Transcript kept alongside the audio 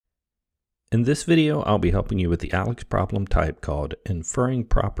In this video, I'll be helping you with the ALEKS problem type called Inferring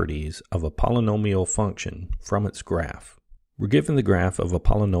Properties of a Polynomial Function from its Graph. We're given the graph of a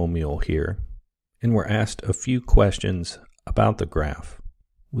polynomial here, and we're asked a few questions about the graph,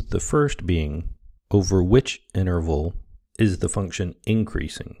 with the first being, over which interval is the function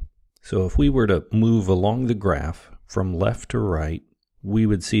increasing? So if we were to move along the graph from left to right, we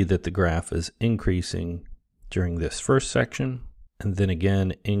would see that the graph is increasing during this first section, and then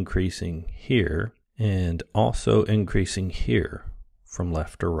again increasing here, and also increasing here from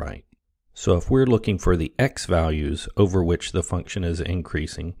left to right. So if we're looking for the x values over which the function is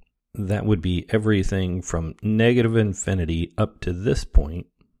increasing, that would be everything from negative infinity up to this point,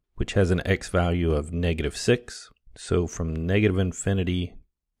 which has an x value of -6. So from negative infinity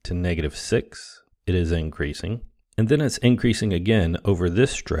to -6, it is increasing. And then it's increasing again over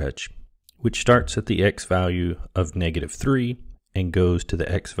this stretch, which starts at the x value of -3 and goes to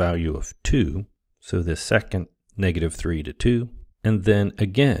the x value of 2. So the second -3 to 2. And then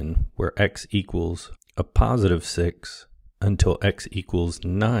again, where x equals a +6 until x equals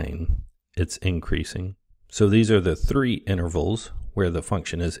 9, it's increasing. So these are the three intervals where the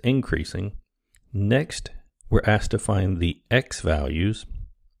function is increasing. Next, we're asked to find the x values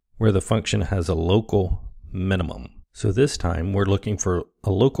where the function has a local minimum. So this time we're looking for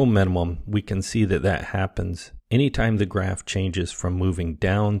a local minimum. We can see that that happens anytime the graph changes from moving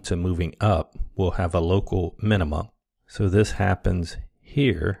down to moving up, we'll have a local minima. So this happens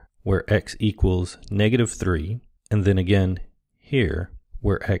here where x equals -3, and then again here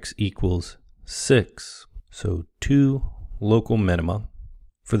where x equals 6. So two local minima.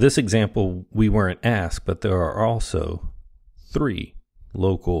 For this example, we weren't asked, but there are also 3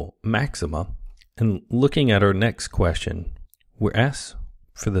 local maxima. And looking at our next question, we're asked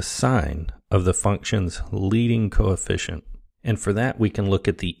for the sign of the function's leading coefficient. And for that, we can look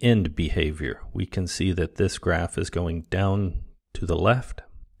at the end behavior. We can see that this graph is going down to the left,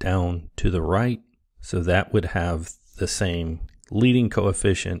 down to the right. So that would have the same leading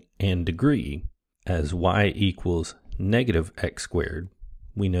coefficient and degree as y equals -x².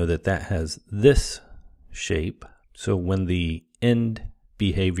 We know that that has this shape. So when the end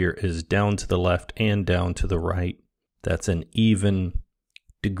behavior is down to the left and down to the right, that's an even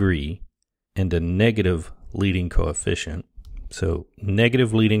degree and a negative leading coefficient. So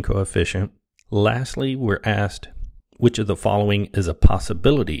negative leading coefficient. Lastly, we're asked which of the following is a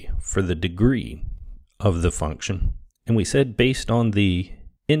possibility for the degree of the function. And we said based on the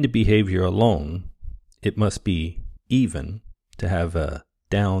end behavior alone, it must be even to have a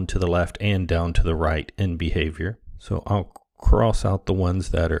down to the left and down to the right end behavior. So I'll cross out the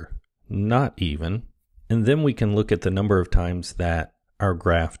ones that are not even, and then we can look at the number of times that our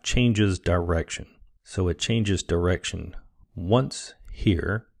graph changes direction. So it changes direction once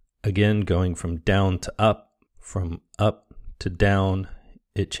here, again going from down to up, from up to down,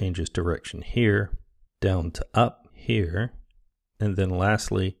 it changes direction here, down to up here, and then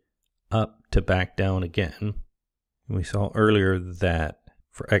lastly up to back down again. We saw earlier that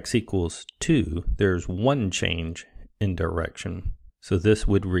for x equals 2, there's one change in direction. So this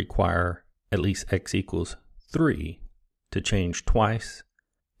would require at least x equals 3 to change twice,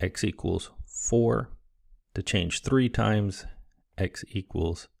 x equals 4 to change 3 times, x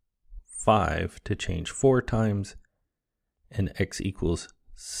equals 5 to change 4 times, and x equals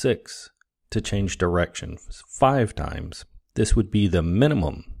 6 to change direction 5 times. This would be the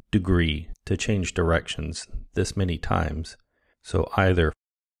minimum degree to change directions this many times. So either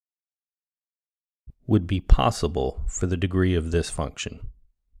would be possible for the degree of this function.